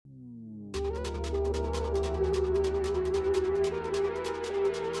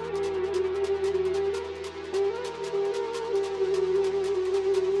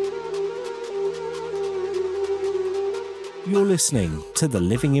You're listening to the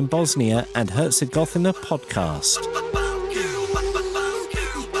Living in Bosnia and Herzegovina podcast.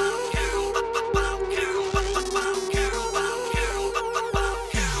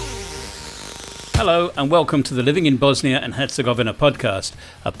 Hello and welcome to the Living in Bosnia and Herzegovina podcast,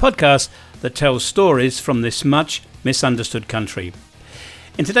 a podcast that tells stories from this much misunderstood country.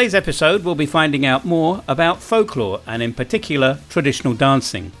 In today's episode, we'll be finding out more about folklore and in particular traditional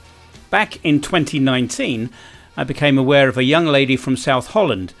dancing. Back in 2019, I became aware of a young lady from South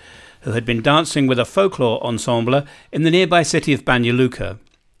Holland who had been dancing with a folklore ensemble in the nearby city of Banja Luka.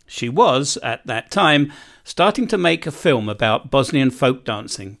 She was, at that time, starting to make a film about Bosnian folk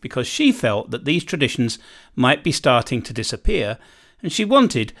dancing because she felt that these traditions might be starting to disappear and she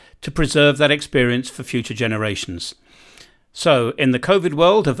wanted to preserve that experience for future generations. So, in the COVID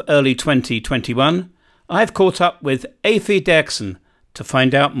world of early 2021, I've caught up with Afi Derksen to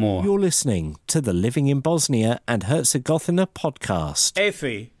find out more. You're listening to the Living in Bosnia and Herzegovina podcast.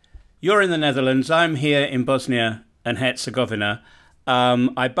 Afi, you're in the Netherlands. I'm here in Bosnia and Herzegovina.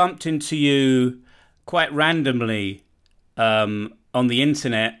 I bumped into you quite randomly on the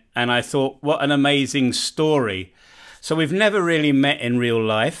internet, and I thought, what an amazing story. So we've never really met in real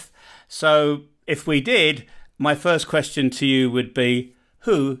life. So if we did, my first question to you would be,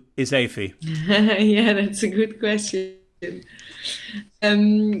 who is Afi? Yeah, that's a good question.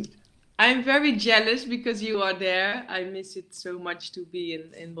 I'm very jealous because you are there. I miss it so much to be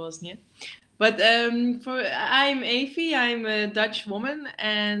in Bosnia. But I'm Afi, I'm a Dutch woman,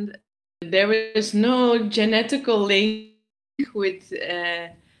 and there is no genetical link with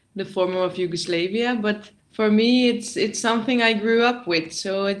the former of Yugoslavia. But for me, it's something I grew up with.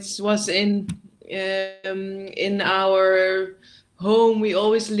 So it was in our home. We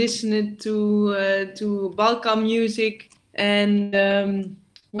always listened to Balkan music. And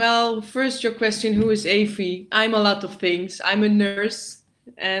well, first your question, who is Afi? I'm a lot of things. I'm a nurse,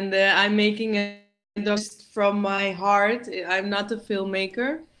 and I'm making a just from my heart. I'm not a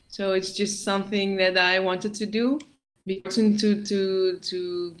filmmaker, so it's just something that I wanted to do, because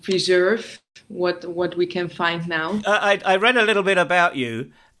to preserve what we can find now. I read a little bit about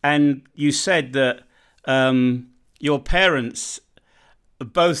you, and you said that your parents,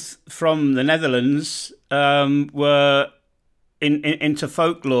 both from the Netherlands, were into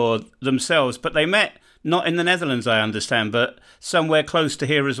folklore themselves, but they met not in the Netherlands, I understand, but somewhere close to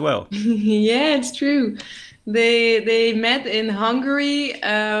here as well. Yeah, it's true. They met in Hungary.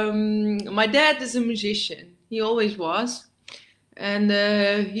 My dad is a musician. He always was, and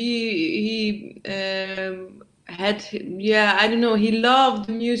he had, yeah, I don't know. He loved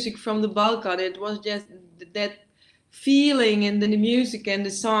the music from the Balkan. It was just that feeling in the music and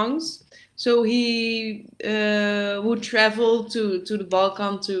the songs. So he would travel to the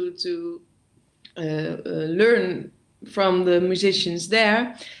Balkan to learn from the musicians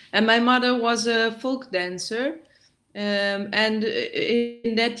there. And my mother was a folk dancer. And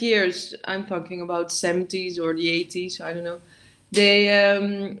in that years, I'm talking about 70s or the 80s, I don't know.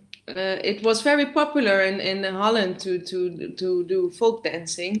 It was very popular in Holland to do folk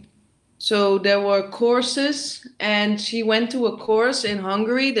dancing. So there were courses, and she went to a course in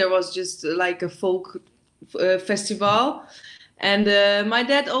Hungary. There was just like a folk festival. And my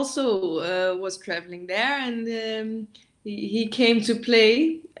dad also was traveling there, and he came to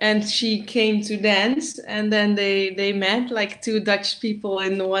play, and she came to dance. And then they met, like two Dutch people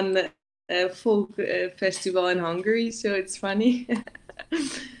in one folk festival in Hungary. So it's funny.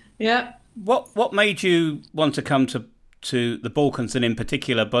 Yeah. What made you want to come to the Balkans, and in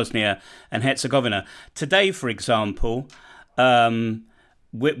particular Bosnia and Herzegovina? Today, for example,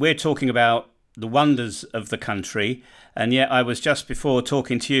 we're talking about the wonders of the country, and yet I was just before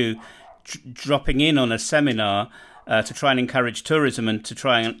talking to you dropping in on a seminar to try and encourage tourism and to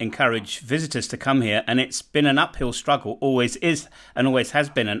try and encourage visitors to come here, and it's been an uphill struggle, always is and always has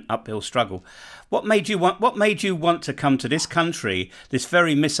been an uphill struggle. What made you want to come to this country, this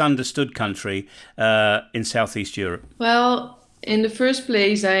very misunderstood country in Southeast Europe? Well, in the first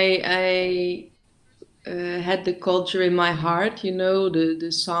place, I had the culture in my heart, you know,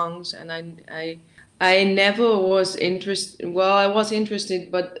 the songs, and I never was interested. Well, I was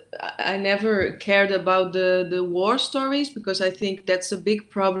interested, but I never cared about the war stories, because I think that's a big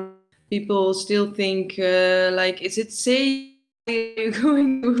problem. People still think like, is it safe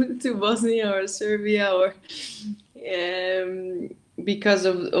going to Bosnia or Serbia, or because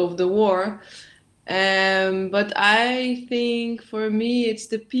of the war. But I think for me it's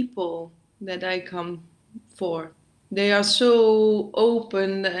the people that I come for. They are so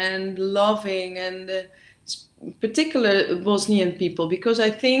open and loving, and particular Bosnian people, because I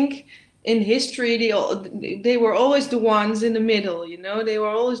think in history, they were always the ones in the middle, they were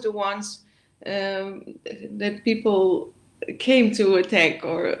always the ones that people came to attack,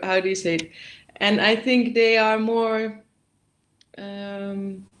 or how do you say it? And I think they are more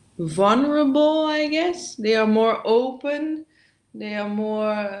vulnerable, I guess. They are more open. They are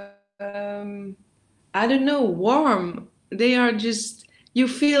more, I don't know, warm. They are just, you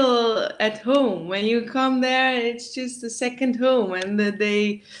feel at home. When you come there, it's just a second home, and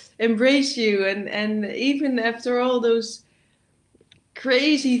they embrace you. And even after all those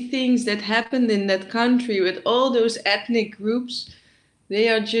crazy things that happened in that country with all those ethnic groups, they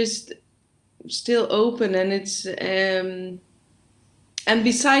are just still open. And it's and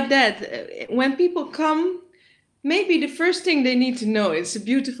beside that, when people come, maybe the first thing they need to know, it's a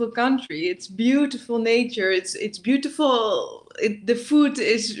beautiful country, it's beautiful nature, it's beautiful. The food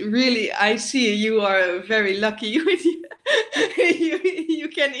is really, I see you are very lucky with you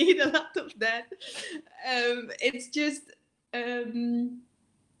can eat a lot of that. It's just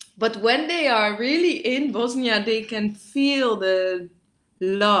but when they are really in Bosnia, they can feel the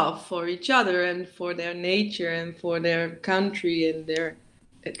love for each other and for their nature and for their country and their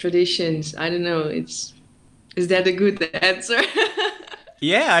traditions. I don't know. Is that a good answer?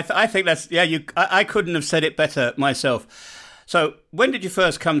 Yeah, I think that's, yeah, I couldn't have said it better myself. So when did you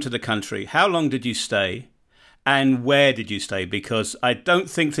first come to the country? How long did you stay? And where did you stay? Because I don't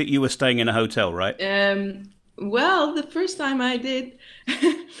think that you were staying in a hotel, right? Well, the first time I did,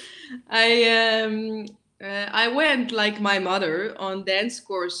 I went like my mother on dance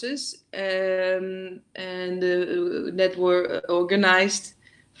courses, and that were organized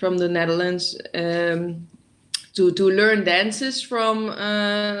from the Netherlands, to learn dances from.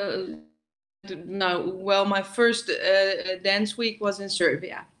 My first dance week was in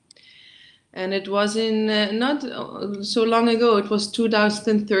Serbia, and it was in not so long ago. It was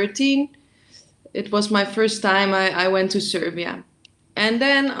 2013. It was my first time I went to Serbia. And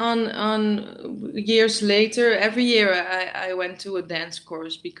then on years later, every year I went to a dance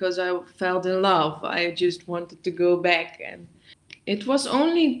course because I fell in love. I just wanted to go back. And it was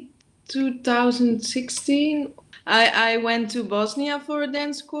only 2016. I went to Bosnia for a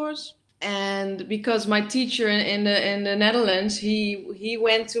dance course. And because my teacher in the Netherlands, he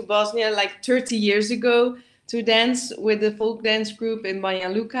went to Bosnia like 30 years ago to dance with the folk dance group in Banja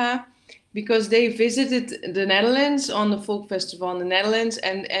Luka, because they visited the Netherlands on the folk festival in the Netherlands,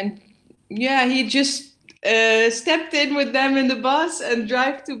 and yeah, he just stepped in with them in the bus and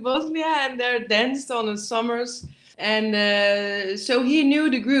drive to Bosnia, and there danced on the summers. And so he knew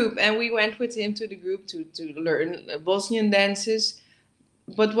the group, and we went with him to the group to learn Bosnian dances.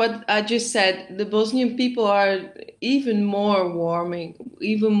 But what I just said, the Bosnian people are even more warming,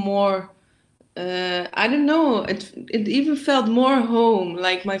 even more. I don't know. It even felt more home.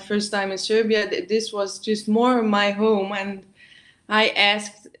 Like my first time in Serbia, this was just more my home. And I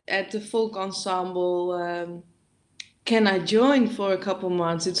asked at the folk ensemble, "Can I join for a couple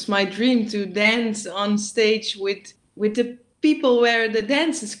months? It's my dream to dance on stage with the people where the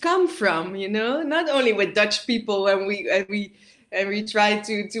dances come from. Not only with Dutch people when we try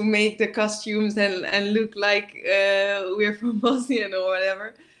to make the costumes and look like we're from Bosnia or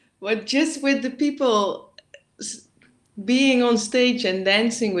whatever, but just with the people being on stage and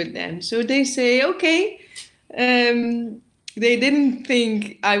dancing with them." So they say, okay. They didn't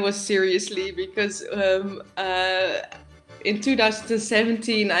think I was seriously, because in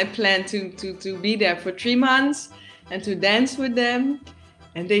 2017 I planned to be there for 3 months and to dance with them,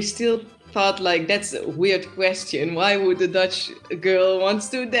 and they still thought like, that's a weird question. Why would a Dutch girl wants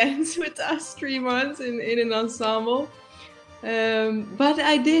to dance with us 3 months in an ensemble? But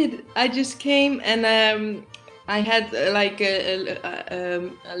I did. I just came, and I had like a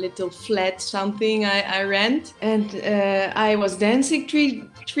little flat something I rent, and I was dancing three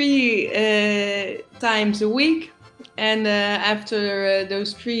times a week. And after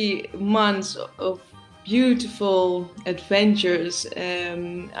those 3 months of beautiful adventures,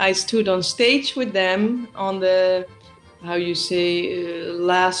 I stood on stage with them on the, how you say,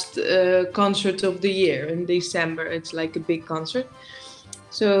 last concert of the year in December. It's like a big concert.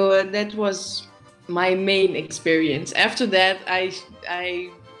 So that was my main experience. After that, I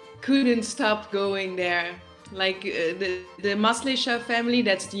couldn't stop going there. Like the Masleša family,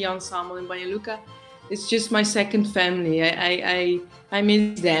 that's the ensemble in Banja Luka. It's just my second family. I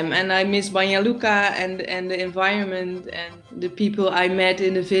miss them, and I miss Banja Luka and the environment and the people I met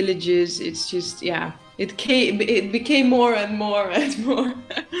in the villages. It's just, yeah, it became more and more and more.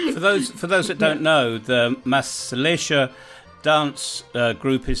 For those that don't know, the Masleša dance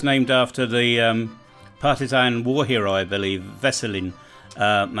group is named after the partisan war hero, I believe, Veselin.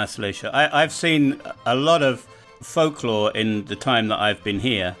 Masalesha. I've seen a lot of folklore in the time that I've been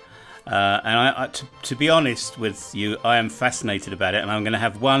here. And to be honest with you, I am fascinated about it. And I'm going to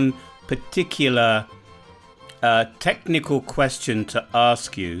have one particular technical question to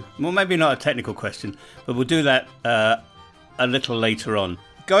ask you. Well, maybe not a technical question, but we'll do that a little later on.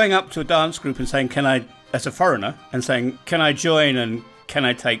 Going up to a dance group and saying, can I, as a foreigner, and saying, can I join and can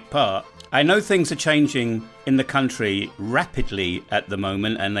I take part? I know things are changing in the country rapidly at the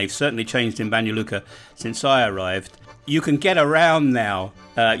moment, and they've certainly changed in Banja Luka since I arrived. You can get around now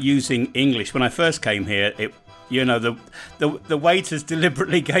using English. When I first came here, the waiters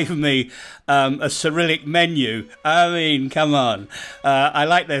deliberately gave me a Cyrillic menu. I mean, come on. I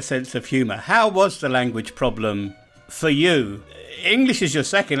like their sense of humour. How was the language problem for you? English is your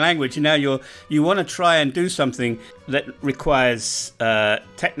second language, and now you want to try and do something that requires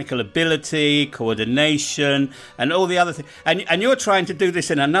technical ability, coordination, and all the other things. And you're trying to do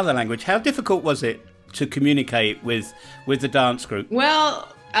this in another language. How difficult was it to communicate with the dance group? Well,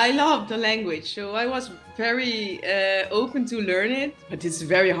 I love the language, so I was very open to learn it. But it's a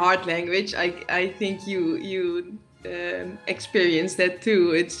very hard language. I think you experience that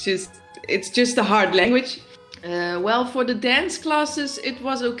too. It's just a hard language. Well, for the dance classes, it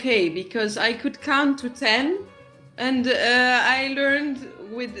was okay because I could count to 10, and I learned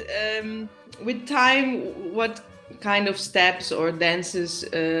with time what kind of steps or dances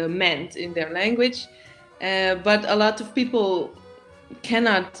meant in their language. But a lot of people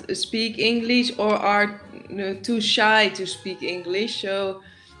cannot speak English or are too shy to speak English. So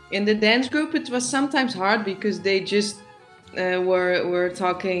in the dance group, it was sometimes hard because they just were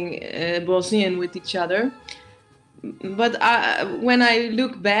talking Bosnian with each other. But when I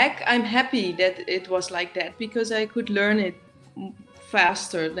look back, I'm happy that it was like that because I could learn it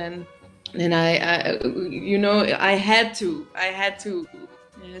faster than I had to.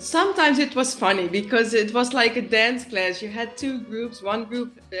 Sometimes it was funny because it was like a dance class. You had two groups. One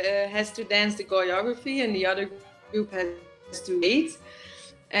group has to dance the choreography and the other group has to wait.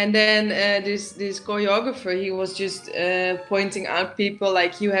 And then this choreographer, he was just pointing out people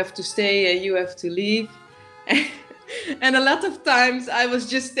like, you have to stay and you have to leave. And a lot of times I was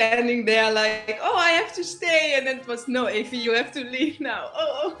just standing there like, oh, I have to stay. And it was, no, Evie, you have to leave now.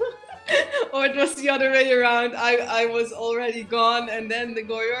 Oh. Or it was the other way around. I was already gone. And then the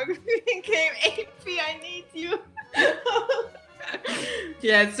choreography came, Evie, I need you.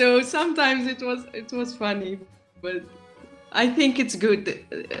 Yeah, so sometimes it was funny. But I think it's good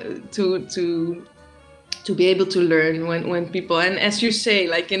to be able to learn when people, and as you say,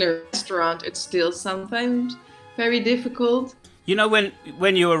 like in a restaurant, it's still sometimes very difficult. You know, when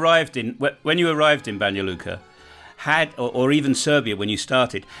you arrived in Banja Luka, or even Serbia when you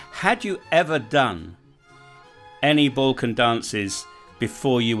started, had you ever done any Balkan dances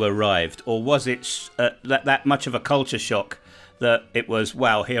before you arrived, or was it that much of a culture shock that it was,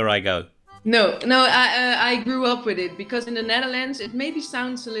 wow, here I go? No, I grew up with it because in the Netherlands, it maybe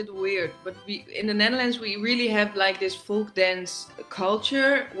sounds a little weird, but in the Netherlands, we really have like this folk dance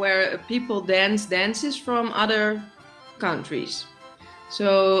culture where people dance dances from other countries.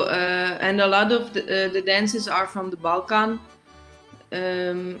 So, and a lot of the dances are from the Balkan.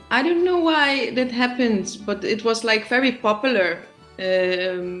 I don't know why that happened, but it was like very popular.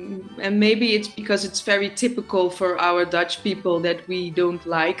 And maybe it's because it's very typical for our Dutch people that we don't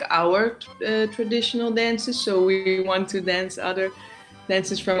like our traditional dances, so we want to dance other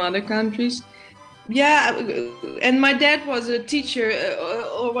dances from other countries. Yeah, and my dad was a teacher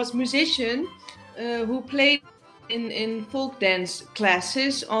or was musician who played in folk dance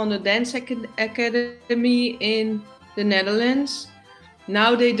classes on a dance academy in the Netherlands.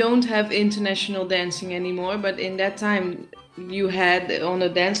 Now they don't have international dancing anymore, but in that time you had on a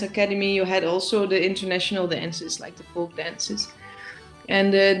dance academy, you had also the international dances, like the folk dances.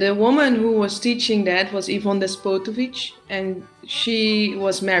 And the woman who was teaching that was Ivon Despotovic, and she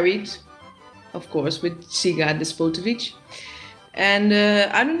was married, of course, with Siga Despotovic. And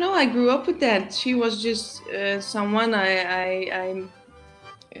I don't know, I grew up with that. She was just someone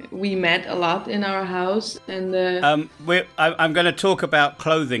we met a lot in our house. And I'm going to talk about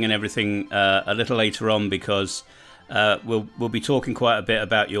clothing and everything a little later on, because we'll be talking quite a bit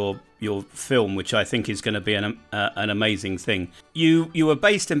about your film, which I think is going to be an amazing thing. You were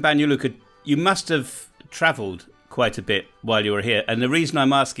based in Banja Luka. You must have travelled quite a bit while you were here. And the reason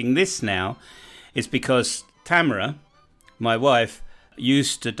I'm asking this now is because Tamara, my wife,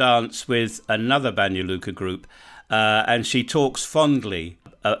 used to dance with another Banja Luka group, and she talks fondly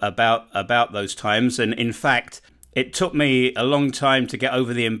about those times. And in fact, it took me a long time to get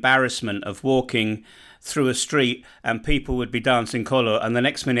over the embarrassment of walking through a street and people would be dancing kolo, and the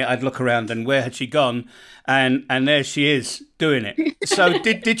next minute I'd look around and where had she gone? And there she is doing it. So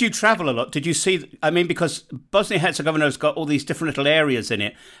did you travel a lot? Did you see? I mean, because Bosnia-Herzegovina has got all these different little areas in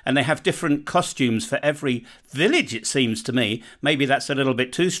it, and they have different costumes for every village, it seems to me. Maybe that's a little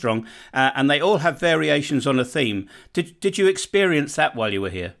bit too strong. And they all have variations on a theme. Did you experience that while you were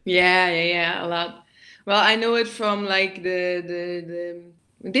here? Yeah, a lot. Well, I know it from like the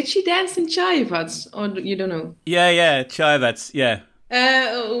Did she dance in Chayevats, or you don't know? Yeah, Chayevats, yeah.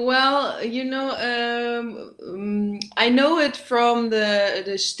 Well, I know it from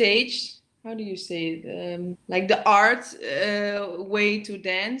the stage. How do you say it? Like the art way to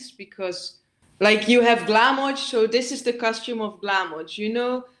dance, because like you have glamoch, so this is the costume of glamoch.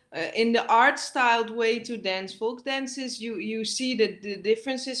 In the art styled way to dance folk dances, you see that the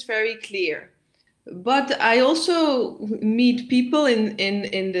difference is very clear. But I also meet people in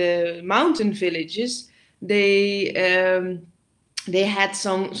the mountain villages. They had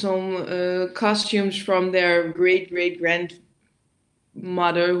some costumes from their great grandmother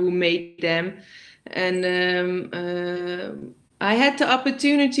who made them, and I had the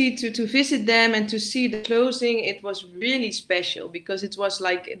opportunity to visit them and to see the clothing. It was really special because it was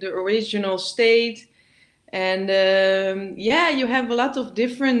like the original state, and you have a lot of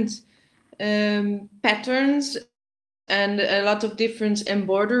different patterns and a lot of different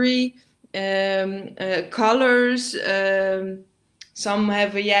embroidery, colors. Some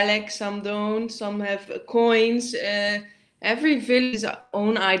have a yelek, some don't. Some have coins. Every village has its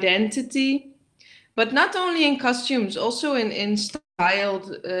own identity, but not only in costumes, also in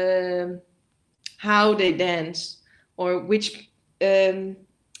styled how they dance or which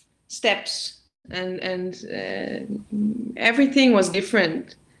steps, and everything was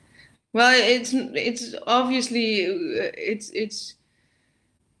different. Well, it's obviously it's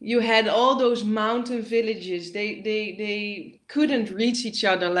you had all those mountain villages. They couldn't reach each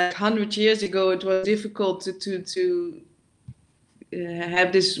other like 100 years ago. It was difficult to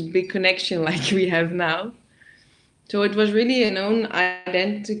have this big connection like we have now. So it was really an own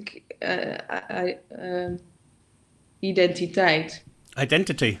identity.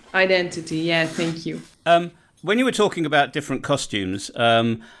 Identity. Yeah, thank you. When you were talking about different costumes,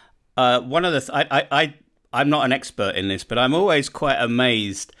 one of the I'm not an expert in this, but I'm always quite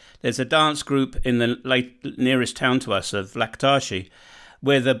amazed. There's a dance group in the nearest town to us of Laktashi,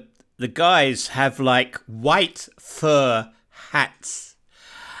 where the guys have like white fur hats,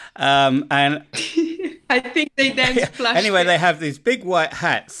 and I think they dance flush. Anyway, they have these big white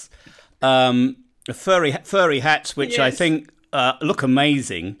hats, furry hats, which I think look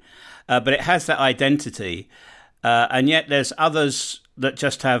amazing, but it has that identity, and yet there's others that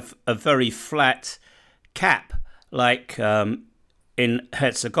just have a very flat cap, like in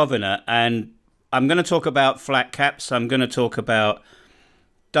Herzegovina. And I'm going to talk about flat caps. I'm going to talk about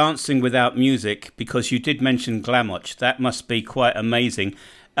dancing without music, because you did mention glamoch. That must be quite amazing.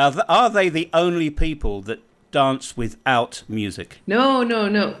 Are they the only people that dance without music? No.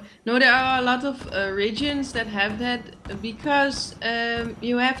 There are a lot of regions that have that, because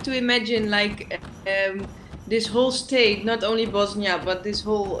you have to imagine like this whole state, not only Bosnia, but this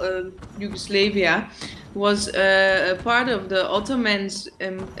whole Yugoslavia, was a part of the Ottoman's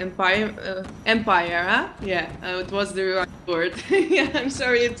empire. Huh? Yeah, it was the right word. Yeah, I'm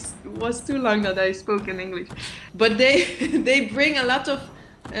sorry, it was too long that I spoke in English. But they bring a lot of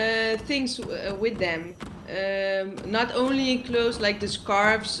things with them. Not only clothes like the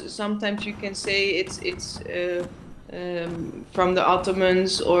scarves. Sometimes you can say it's from the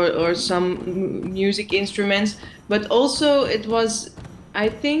Ottomans or some music instruments, but also I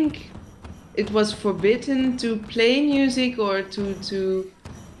think it was forbidden to play music or to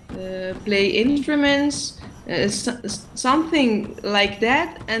play instruments, something like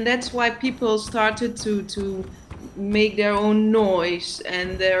that, and that's why people started to make their own noise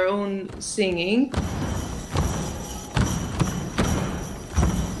and their own singing.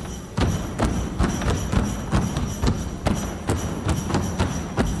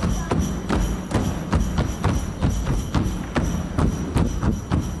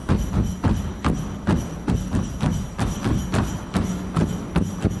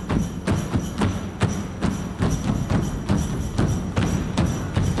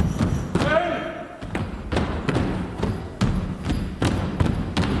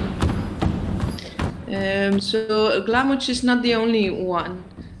 So glamoch is not the only one.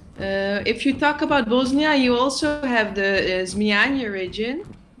 If you talk about Bosnia, you also have the Zmijanje region.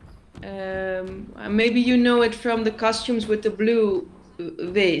 Maybe you know it from the costumes with the blue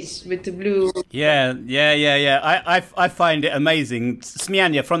vase, with the blue. Yeah. I find it amazing.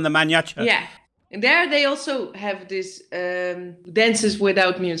 Zmijanje from the Manjača. Yeah. And there they also have this dances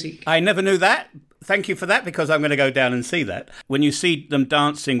without music. I never knew that. Thank you for that, because I'm going to go down and see that. When you see them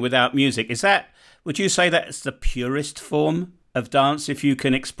dancing without music, would you say that's the purest form of dance, if you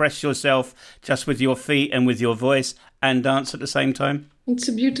can express yourself just with your feet and with your voice and dance at the same time? It's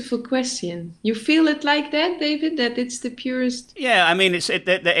a beautiful question. You feel it like that, David? That it's the purest? Yeah, I mean, it's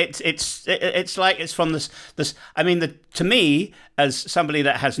like it's from this. I mean, to me, as somebody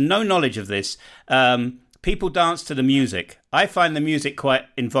that has no knowledge of this, people dance to the music. I find the music quite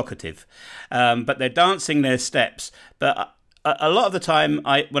invocative, but they're dancing their steps. But a lot of the time,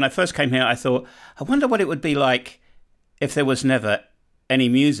 when I first came here, I thought, I wonder what it would be like if there was never any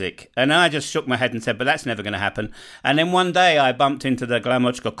music. And I just shook my head and said, but that's never going to happen. And then one day I bumped into the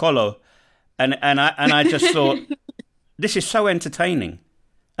Glamochka Kolo, and I just thought, this is so entertaining.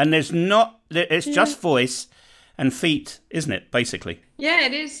 And it's just voice and feet, isn't it, basically? Yeah,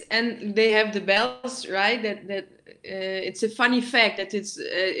 it is. And they have the bells, right? That it's a funny fact that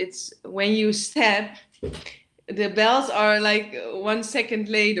it's when you step, the bells are like 1 second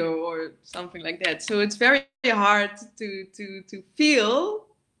later or something like that. So it's very hard to feel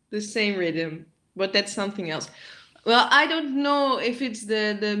the same rhythm, but that's something else. Well, I don't know if it's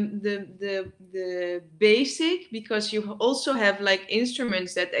the basic, because you also have like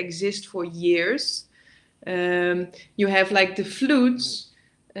instruments that exist for years. You have like the flutes.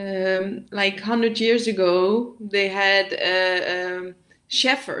 Like 100 years ago, they had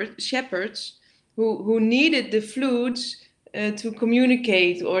shepherds who needed the flutes to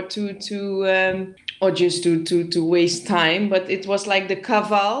communicate or or just to waste time. But it was like the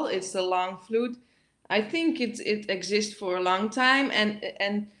kaval, it's the long flute. I think it exists for a long time,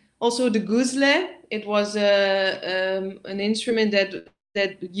 and also the guzle. It was an instrument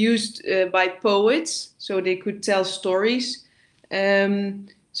that used by poets, so they could tell stories.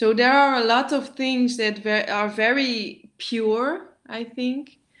 So there are a lot of things that are very pure, I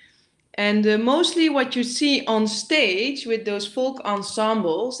think. And mostly what you see on stage with those folk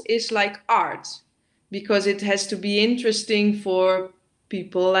ensembles is like art, because it has to be interesting for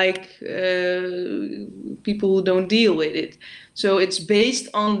people like people who don't deal with it. So it's based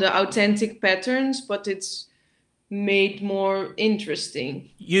on the authentic patterns, but it's made more interesting.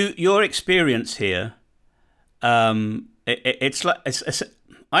 Your experience here, it's like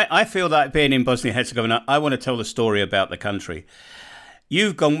I feel that being in Bosnia and Herzegovina, I want to tell the story about the country.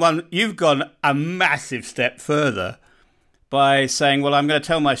 You've gone a massive step further by saying, well, I'm going to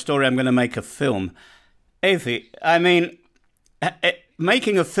tell my story, I'm going to make a film. Evie, I mean,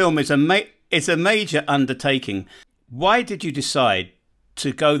 making a film is a major undertaking. Why did you decide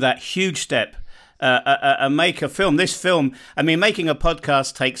to go that huge step and make a film? This film, I mean, making a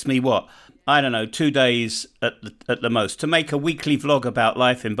podcast takes me, 2 days at the most. To make a weekly vlog about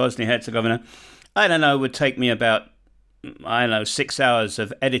life in Bosnia and Herzegovina, would take me about 6 hours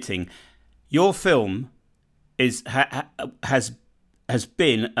of editing. Your film has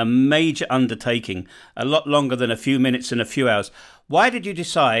been a major undertaking, a lot longer than a few minutes and a few hours. Why did you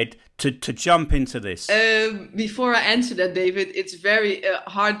decide to jump into this? Before I answer that, David, it's very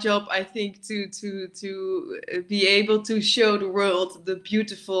hard job, I think, to be able to show the world the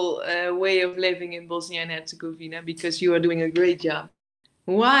beautiful way of living in Bosnia and Herzegovina, because you are doing a great job.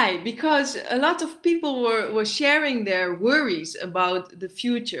 Why? Because a lot of people were sharing their worries about the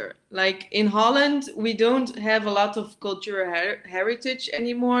future. Like in Holland, we don't have a lot of cultural heritage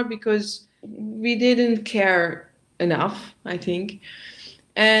anymore because we didn't care enough, I think.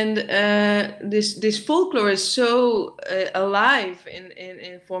 And this folklore is so alive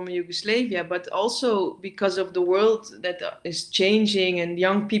in former Yugoslavia, but also because of the world that is changing and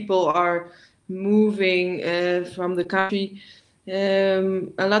young people are moving from the country.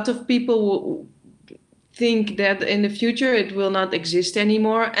 A lot of people think that in the future it will not exist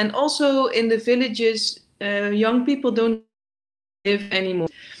anymore. And also in the villages, young people don't live anymore.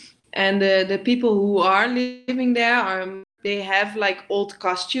 And the people who are living there they have like old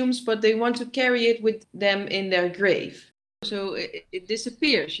costumes, but they want to carry it with them in their grave. So it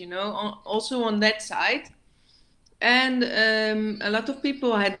disappears, also on that side. And a lot of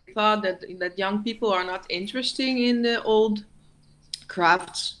people had thought that young people are not interested in the old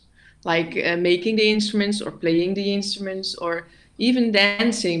crafts, like making the instruments or playing the instruments or even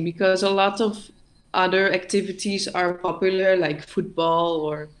dancing, because a lot of other activities are popular, like football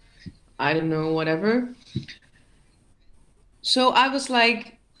or I don't know, whatever. So I was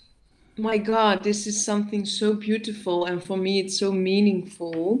like, my God, this is something so beautiful, and for me it's so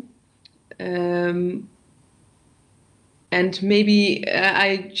meaningful. And maybe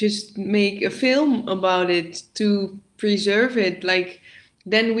I just make a film about it to preserve it, like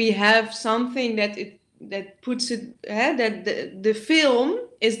then we have something that puts it, that the film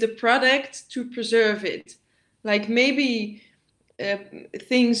is the product to preserve it. Like maybe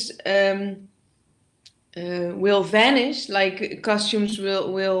things will vanish, like costumes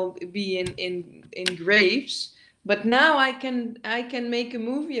will be in graves, but now I can make a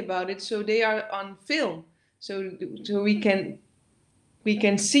movie about it, so they are on film, so we can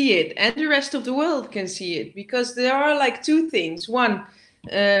see it, and the rest of the world can see it, because there are like two things. One,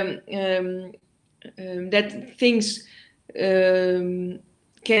 that things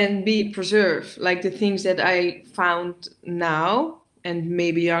can be preserved, like the things that I found now and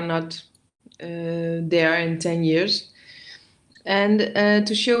maybe are not there in 10 years, and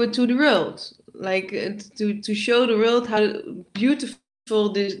to show it to the world, like to show the world how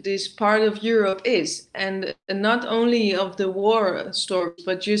beautiful this part of Europe is, and not only of the war stories,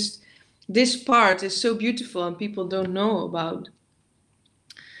 but just this part is so beautiful and people don't know about.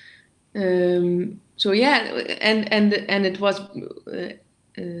 So yeah, and it was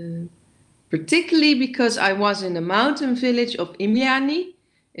particularly because I was in the mountain village of Imjani.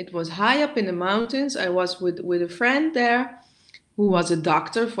 It was high up in the mountains. I was with a friend there who was a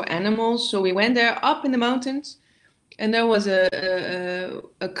doctor for animals. So we went there up in the mountains, and there was a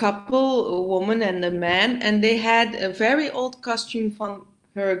couple, a woman and a man, and they had a very old costume from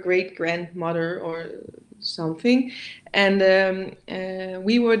her great grandmother or something. And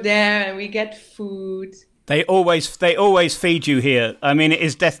we were there, and we get food. They always feed you here. I mean, it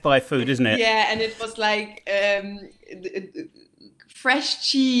is death by food, isn't it? Yeah, and it was like fresh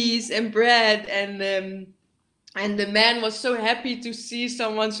cheese and bread, and the man was so happy to see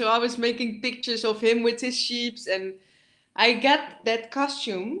someone. So I was making pictures of him with his sheep, and I got that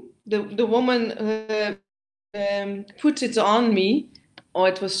costume. The woman put it on me. Oh,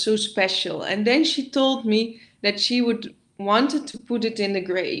 it was so special. And then she told me that she wanted to put it in the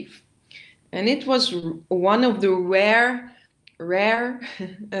grave. And it was one of the rare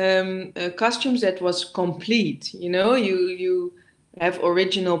costumes that was complete. You know, you have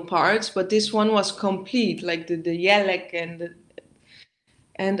original parts, but this one was complete, like the yelek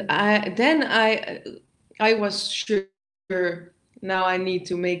and I was sure now I need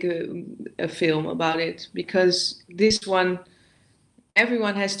to make a film about it, because this one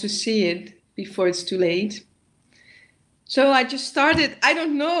everyone has to see it before it's too late. So I just started. I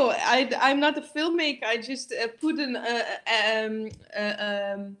don't know. I'm not a filmmaker. I just put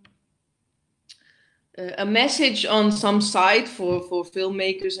a message on some site for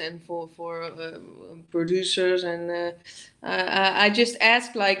filmmakers and for producers, and I just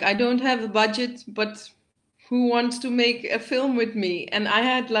asked, like, I don't have a budget, but who wants to make a film with me? And I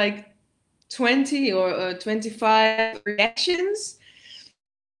had like 20 or 25 reactions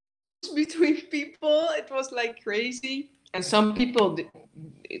between people. It was like crazy. And some people,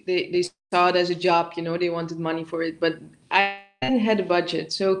 they saw it as a job, you know, they wanted money for it, but I hadn't had a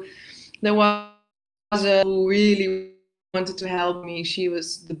budget. So there was a who really wanted to help me. She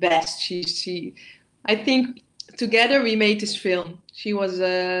was the best. I think together we made this film. She was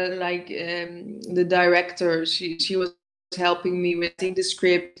the director. She was helping me with the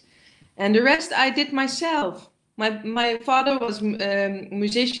script, and the rest I did myself. My father was a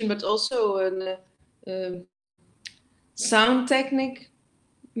musician, but also a sound technic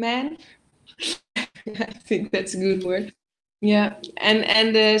man. I think that's a good word. Yeah,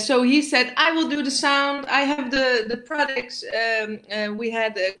 and so he said, I will do the sound. I have the products. We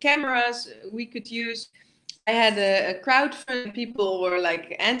had cameras we could use. I had a crowdfund. People were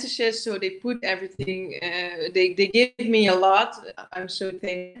like enthusiasts, so they put everything. They gave me a lot. I'm so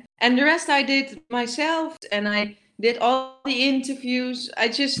thankful. And the rest I did myself, and I did all the interviews. I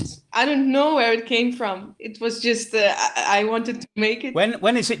don't know where it came from. It was just I wanted to make it.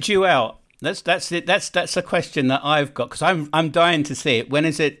 When is it due out? That's it. That's a question that I've got, because I'm dying to see it. When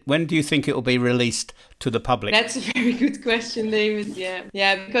is it? When do you think it will be released to the public? That's a very good question, David.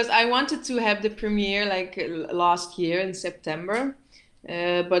 Yeah, because I wanted to have the premiere like last year in September,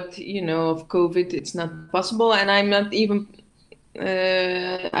 but you know, of COVID, it's not possible, and I'm not even.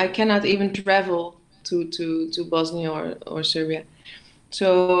 I cannot even travel to Bosnia or Serbia,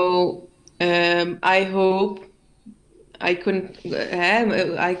 so I hope. I couldn't.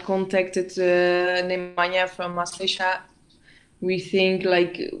 I contacted Nemanja from Masleša. We think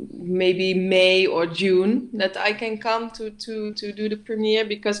like maybe May or June that I can come to do the premiere,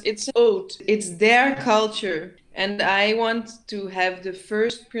 because it's old. It's their culture, and I want to have the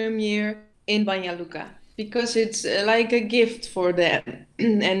first premiere in Banja Luka, because it's like a gift for them,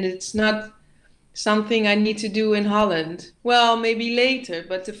 and it's not something I need to do in Holland. Well, maybe later,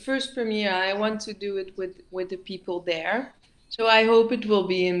 but the first premiere I want to do it with the people there, So I hope it will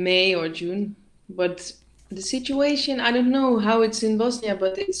be in May or June. But the situation, I don't know how it's in Bosnia,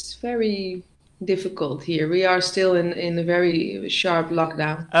 but it's very difficult here. We are still in a very sharp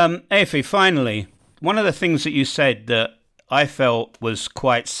lockdown. Efi, finally, one of the things that you said that I felt was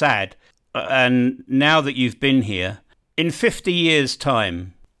quite sad, and now that you've been here, in 50 years'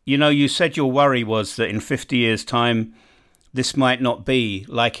 time, you said your worry was that in 50 years' time, this might not be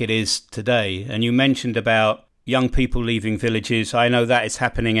like it is today. And you mentioned about young people leaving villages. I know that is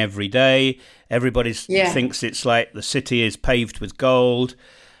happening every day. Everybody thinks it's like the city is paved with gold,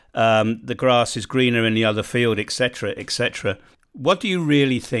 the grass is greener in the other field, etc., etc. What do you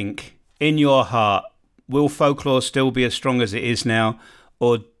really think, in your heart, will folklore still be as strong as it is now,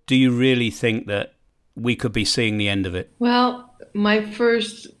 or do you really think that we could be seeing the end of it? Well, my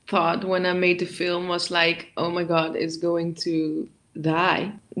first thought when I made the film was like, oh my God, it's going to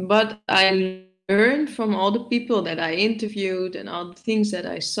die. But I learned from all the people that I interviewed and all the things that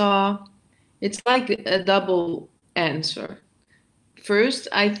I saw, it's like a double answer. First,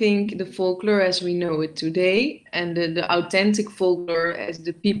 I think the folklore as we know it today and the authentic folklore as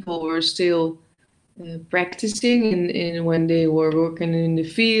the people were still practicing in when they were working in the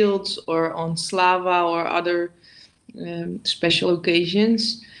fields or on Slava or other special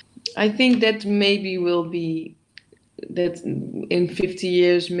occasions. I think that maybe will be that in 50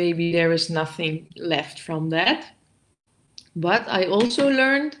 years maybe there is nothing left from that. But I also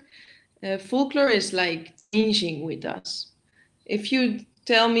learned folklore is like changing with us. If you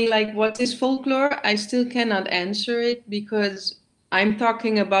tell me like what is folklore, I still cannot answer it because I'm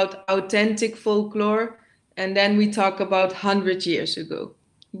talking about authentic folklore and then we talk about 100 years ago.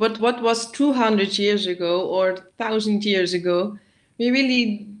 But what was 200 years ago or 1,000 years ago, we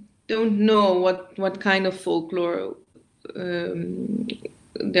really don't know what kind of folklore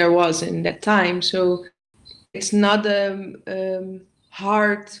there was in that time. So it's not a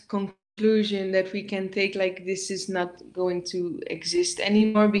hard conclusion that we can take like this is not going to exist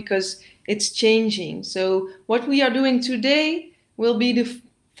anymore because it's changing. So what we are doing today will be the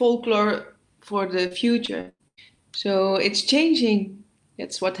folklore for the future. So it's changing.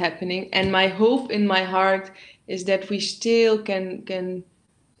 That's what's happening. And my hope in my heart is that we still can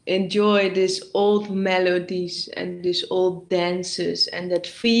enjoy these old melodies and these old dances and that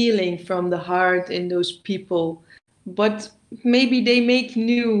feeling from the heart in those people. But maybe they make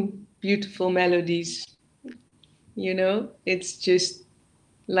new beautiful melodies. It's just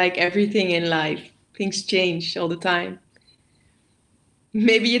like everything in life. Things change all the time.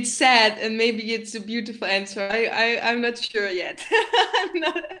 Maybe it's sad and maybe it's a beautiful answer. I'm not sure yet.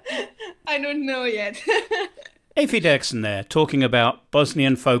 I don't know yet. Efi Derksen there, talking about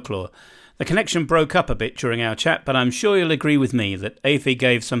Bosnian folklore. The connection broke up a bit during our chat, but I'm sure you'll agree with me that Efi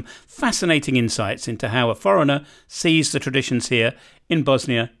gave some fascinating insights into how a foreigner sees the traditions here in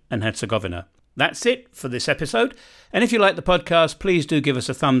Bosnia and Herzegovina. That's it for this episode. And if you like the podcast, please do give us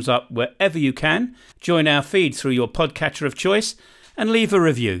a thumbs up wherever you can. Join our feed through your podcatcher of choice and leave a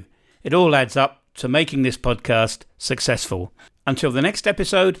review. It all adds up to making this podcast successful. Until the next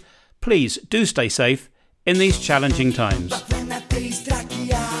episode, please do stay safe in these challenging times.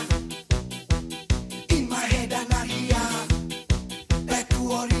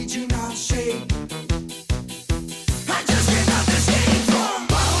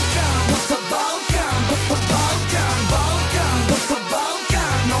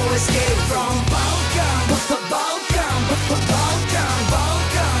 Escape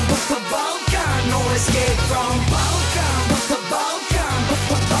from